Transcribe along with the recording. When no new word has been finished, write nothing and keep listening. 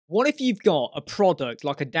What if you've got a product,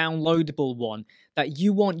 like a downloadable one, that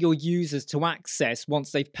you want your users to access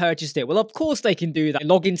once they've purchased it? Well, of course they can do that.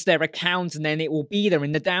 Log into their account and then it will be there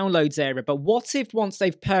in the downloads area. But what if once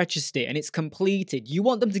they've purchased it and it's completed, you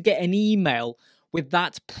want them to get an email with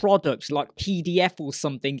that product, like PDF or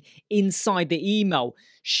something, inside the email?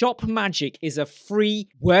 ShopMagic is a free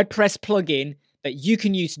WordPress plugin that you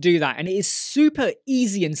can use to do that, and it is super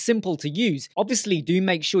easy and simple to use. Obviously, do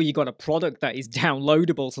make sure you got a product that is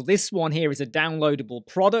downloadable. So this one here is a downloadable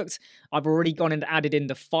product. I've already gone and added in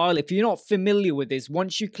the file. If you're not familiar with this,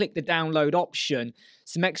 once you click the download option,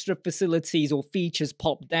 some extra facilities or features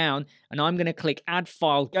pop down, and I'm going to click add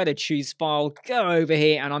file, go to choose file, go over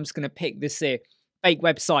here, and I'm just going to pick this here. Fake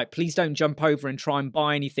website. Please don't jump over and try and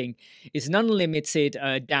buy anything. It's an unlimited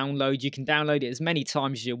download. You can download it as many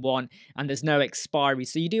times as you want, and there's no expiry,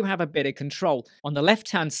 so you do have a bit of control. On the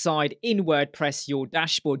left hand side in WordPress, your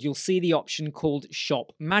dashboard, you'll see the option called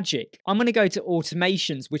Shop Magic. I'm going to go to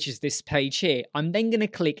automations, which is this page here. I'm then going to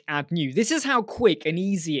click add new. This is how quick and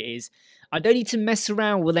easy it is. I don't need to mess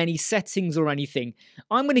around with any settings or anything.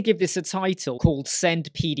 I'm going to give this a title called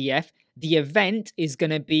Send PDF. The event is going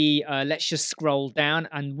to be, let's just scroll down,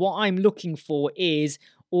 and what I'm looking for is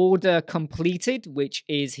order completed, which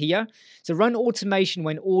is here. So run automation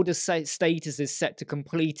when order status is set to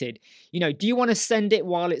completed. You know, do you want to send it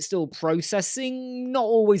while it's still processing? Not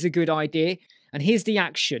always a good idea. And here's the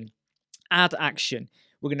action, add action.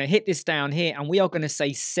 We're going to hit this down here, and we are going to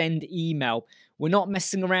say send email. We're not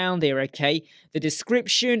messing around here, okay? The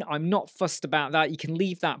description, I'm not fussed about that. You can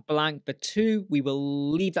leave that blank, but 2, we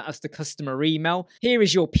will leave that as the customer email. Here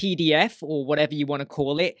is your PDF, or whatever you want to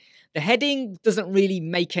call it. The heading doesn't really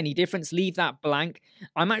make any difference. Leave that blank.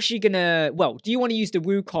 I'm actually going to, well, do you want to use the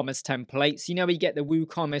WooCommerce templates? You know where you get the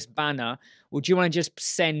WooCommerce banner, or do you want to just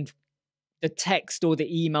send the text or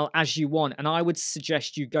the email as you want? And I would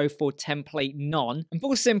suggest you go for template none. And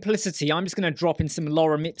for simplicity, I'm just going to drop in some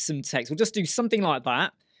lorem ipsum text. We'll just do something like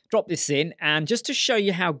that. Drop this in, and just to show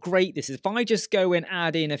you how great this is, if I just go and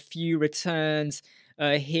add in a few returns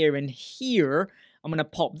here and here, I'm going to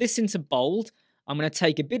pop this into bold. I'm going to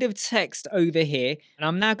take a bit of text over here, and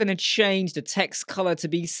I'm now going to change the text color to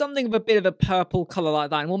be something of a bit of a purple color like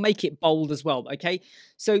that, and we'll make it bold as well, okay?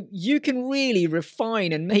 So you can really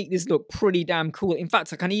refine and make this look pretty damn cool. In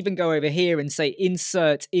fact, I can even go over here and say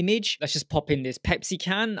insert image. Let's just pop in this Pepsi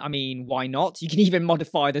can. I mean, why not? You can even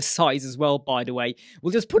modify the size as well, by the way.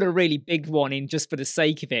 We'll just put a really big one in just for the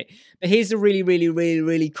sake of it. But here's the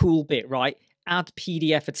really cool bit, right? Add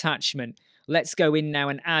PDF attachment. Let's go in now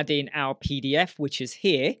and add in our PDF, which is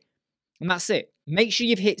here. And that's it. Make sure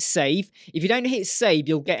you've hit save. If you don't hit save,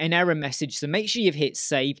 you'll get an error message. So make sure you've hit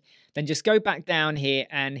save. Then just go back down here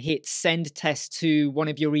and hit send test to one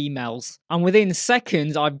of your emails. And within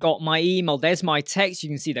seconds, I've got my email. There's my text. You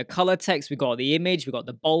can see the color text. We've got the image. We've got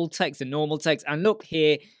the bold text, the normal text. And look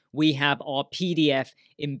here, we have our PDF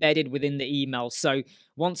embedded within the email. So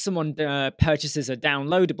once someone purchases a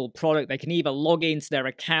downloadable product, they can either log into their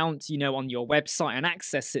account, you know, on your website and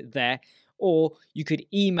access it there, or you could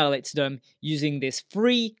email it to them using this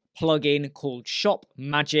free plugin called Shop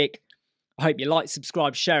Magic. I hope you like,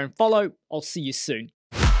 subscribe, share, and follow. I'll see you soon.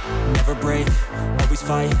 Never break, always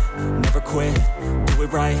fight, never quit, do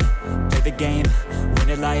it right, play the game, win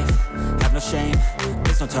it life, have no shame,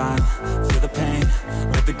 there's no time, feel the pain,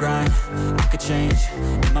 live the grind, I could change,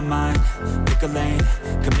 in my mind, pick a lane,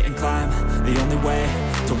 commit and climb, the only way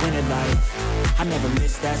to win it life, I never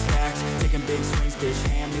miss, that's fact, taking big swings, bitch,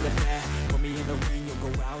 hand me the bat.